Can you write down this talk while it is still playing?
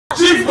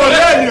Chief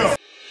Koleniyan!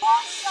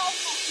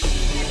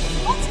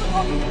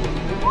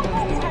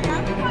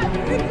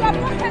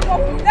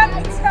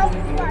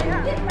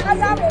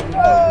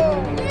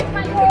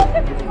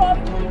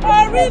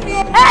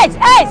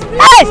 Hey!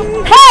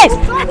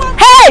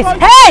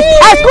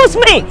 Excuse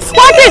me!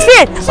 What is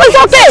it? It's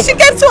okay! She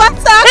came to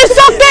attack! It's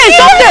okay!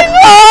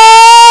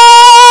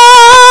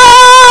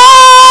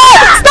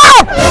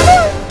 Stop!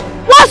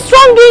 What's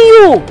wrong with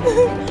you?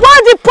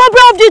 What's the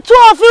problem of the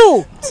two of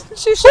you?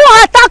 Who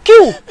attacked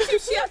you?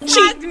 She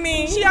attacked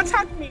me! She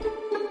attacked me!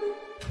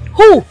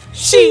 Who?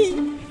 She!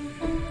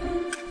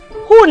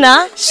 Who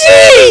now?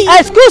 She!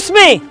 Excuse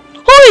me!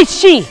 Who is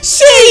she?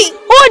 She!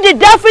 Who is the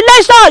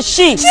definition of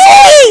she?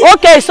 She!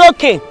 Okay, it's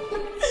okay.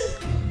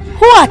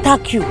 Who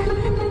attacked you?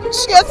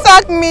 She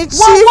attacked me, Chief.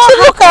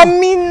 Look at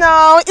me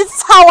now.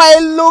 It's how I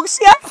look.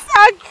 She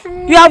attacked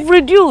me. You have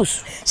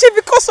reduced. Chief,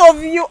 because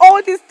of you.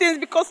 All these things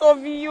because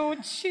of you,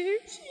 Chief.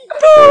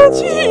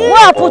 Chief.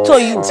 What happened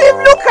to you? Chief,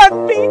 look at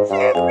me,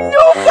 Chief.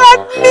 Look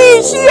at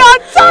me. She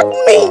attacked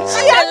me.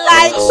 She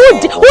attacked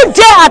me. Who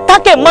dare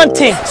attack a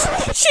mountain?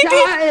 She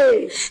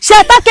did. She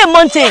attacked a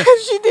mountain.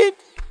 She did.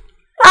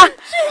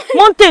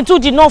 Mountain too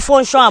did not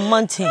function a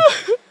mountain.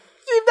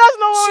 Chief, that's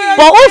not what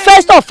But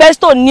who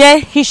first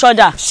near each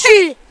other?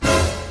 She.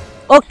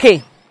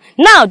 Okay.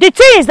 Now, the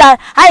thing is that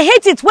I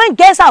hate it when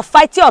girls are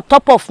fighting on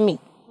top of me.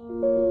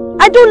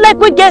 I don't like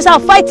when girls are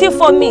fighting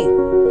for me.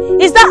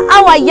 Is that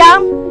how I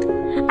am?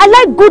 I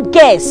like good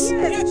girls.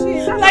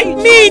 Like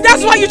me,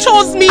 that's why you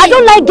chose me. I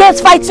don't like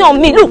girls fighting on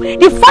me. Look,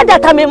 the fact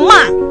that I'm a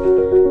man.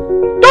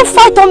 Don't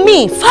fight on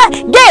me.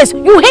 Girls,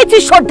 you hate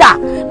each other.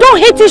 Don't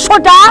hate each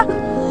other.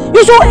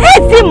 You should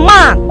hate the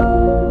man.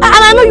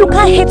 And I know you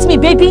can't hate me,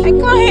 baby. I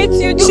can't hate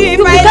you, Chief.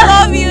 I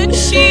love you,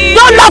 Chief.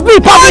 Don't love me,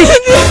 Bobby.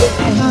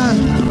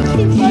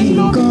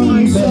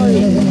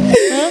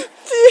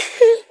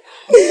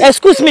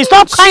 Excuse me,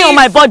 stop crying on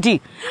my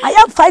body. I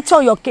am fighting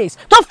on your case.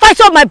 Don't fight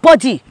on my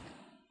body.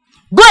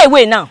 Go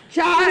away now.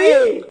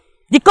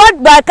 Because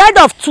we are kind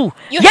of two.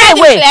 Get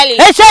away.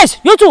 Yes,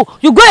 you two,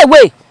 you go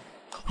away.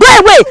 Go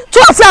away.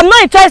 Two of you, I'm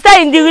not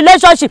interested in the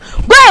relationship.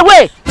 Go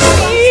away.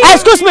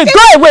 Excuse me,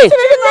 go away.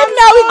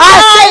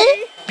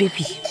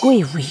 Baby, go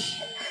away.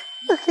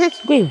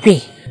 Go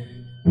away.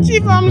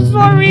 Chief, I'm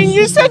sorry.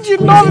 You said you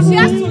love me.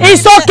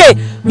 It's okay.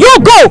 You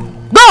go.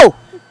 Go.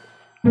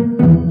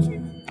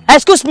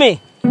 Excuse me.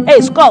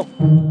 Hey, Skull.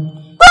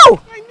 Go.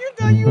 I knew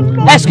that you loved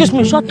me. Excuse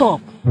me, shut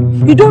up.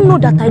 You don't know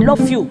that I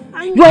love you.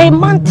 You are a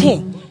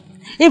mountain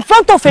in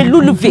front of a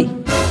lullaby.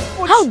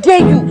 How dare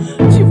you?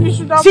 Chief, you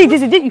should have... See,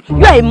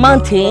 you are a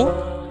mountain.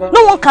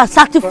 No one can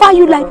sanctify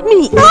you like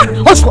me.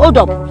 Hold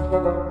up.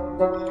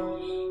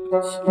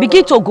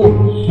 Begin to go.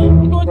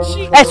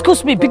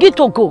 Excuse me, begin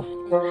to go.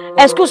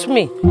 Excuse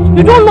me.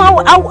 You don't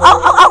know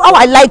how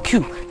I like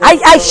you.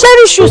 I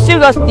cherish you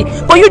seriously,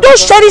 but you don't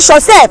cherish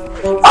yourself.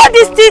 All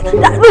these things.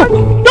 Look,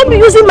 don't be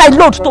using my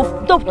load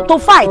to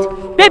fight.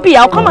 Baby,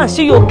 I'll come and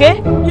see you,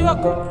 okay?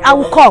 I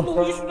will come.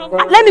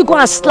 Let me go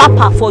and slap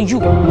her for you.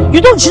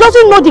 She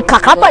doesn't know the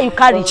kakapa you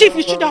carry. Chief,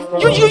 you should have.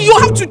 You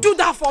have to do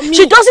that for me.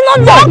 She does not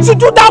know. You have to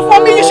do that for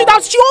me. You should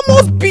have. She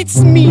almost beats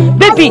me.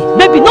 Baby,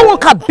 no one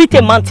can beat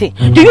a mountain.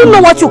 Do you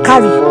know what you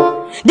carry?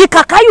 The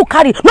kaka you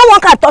carry, no one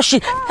can touch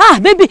it.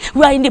 Baby,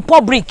 we are in the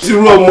public.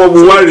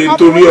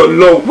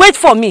 Wait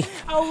for me.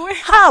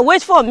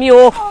 Wait for me,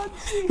 oh.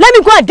 Let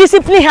me go and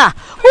discipline her.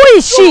 Who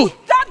is she?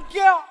 That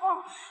girl.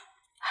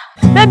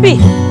 Baby.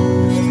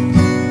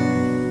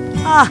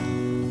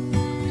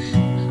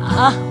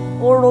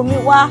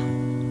 Oromi wa.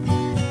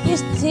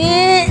 This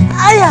thing,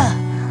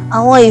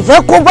 àwọn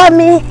ìfẹ́ kó bá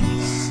mi.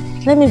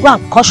 Let me go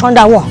and caution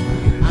that one.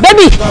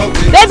 Baby,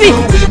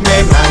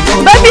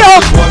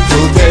 oh.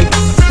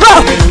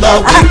 I'm in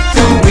love with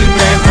two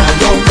women, I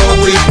don't know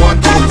which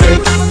one to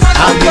take.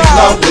 I'm in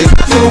love with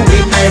two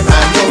women, I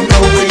don't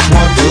know which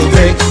one to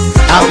take.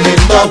 I'm in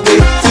love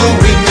with two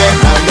women,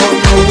 I don't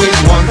know which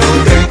one to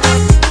take.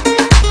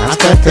 I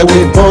started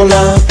with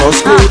Bola for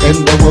school and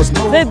there was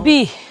no...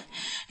 Baby,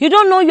 you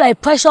don't know you are a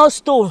precious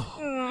stone.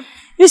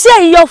 You see,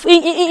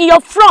 in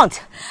your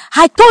front,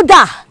 I told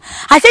her,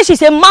 I said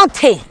she's a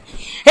mountain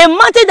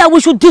that we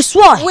should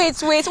destroy. Wait,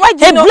 why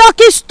do you know? A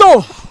blocking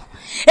stone,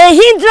 a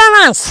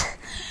hindrance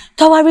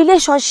to our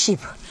relationship.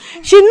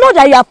 She knows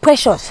that you are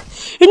precious.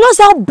 You know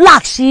how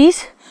black she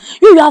is.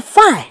 You are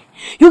fine.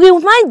 You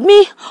remind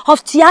me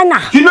of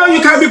Tiana. You know you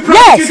can be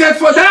prosecuted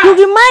for that. You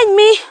remind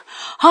me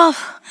of...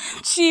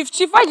 Chief,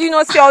 why do you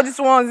not say all these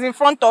ones in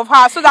front of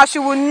her so that she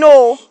will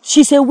know?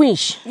 She's a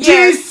witch.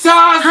 Jesus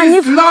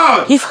is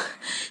Lord.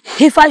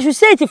 If I should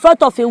say it in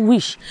front of a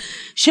witch,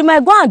 she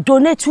might go and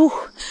donate to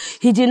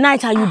in the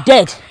night and you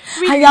dead.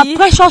 Really? And you are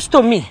precious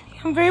to me.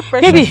 I'm very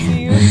precious Baby, to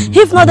you.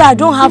 if not that I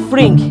don't have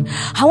ring,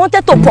 I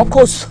wanted to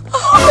propose.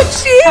 Oh,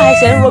 Chief. I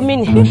said,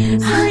 Romini,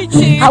 Sorry,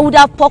 Chief. I would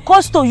have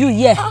proposed to you,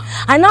 yeah.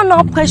 I now know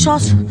how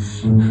precious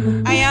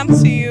I am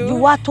to you.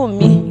 You are to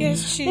me.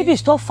 Yes, Chief. Maybe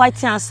stop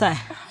fighting outside.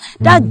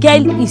 That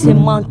girl is a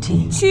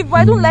mountain. Chief,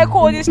 I don't like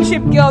all these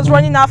cheap girls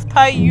running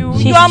after you.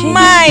 She's You are cheap.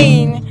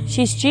 mine.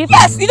 She's cheap?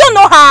 Yes, you don't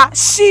know her.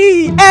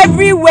 She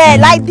everywhere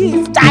like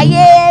this.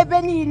 Jaye,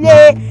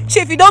 Benile.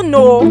 Chief, you don't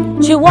know.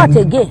 She what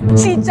again?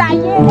 She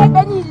Jaye,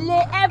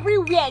 Benile,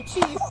 everywhere.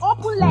 Chief,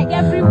 open like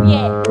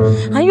everywhere.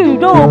 And you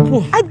don't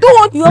open. I don't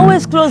want You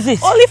always close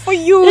it. only for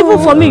you. Even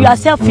for me, you are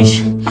selfish.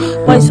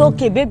 But it's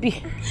okay,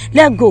 baby.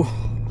 Let go.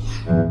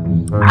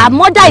 Her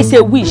mother is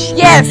a wish.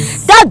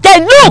 Yes. That girl,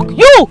 look,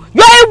 you're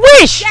a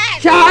wish.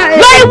 Yes. You're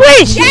a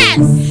wish. Yes.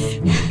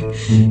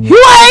 You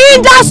are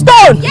in that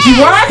stone. Yes.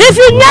 What? If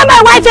you near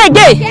my wife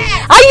again,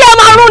 Yes. I am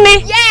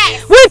Aruni.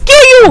 Yes. We'll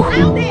kill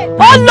you.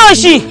 Oh no,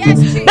 she. Yes,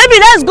 she. Baby,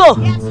 let's go.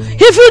 Yes.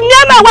 If you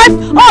near my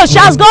wife, oh, she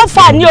has gone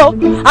far, yo.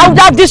 I would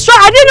have destroyed.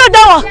 I didn't know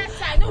that was.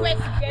 Yes, I know where to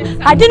get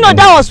her. I didn't know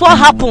that was what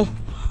happened.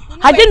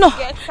 I didn't know. to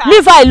get her.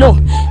 Leave her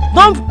alone.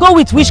 Don't go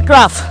with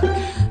witchcraft.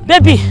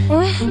 Baby,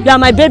 you are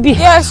my baby.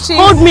 Yes, Chief.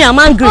 Hold me, I'm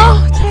angry.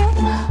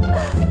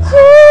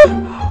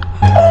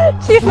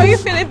 Chief, are you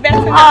feeling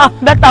better now? Ah,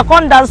 better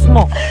calm down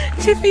small.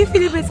 Chief, are you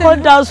feeling better Calm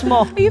now? down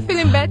small. Are you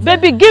feeling better?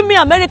 Baby, give me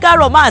American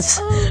romance.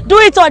 Do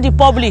it on the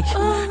public.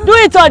 Do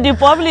it on the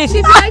public.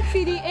 Chief, you like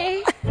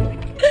CDA?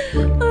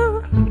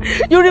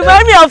 You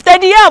remind me of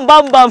Teddy and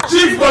Bam Bam.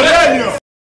 Chief Koleniyan.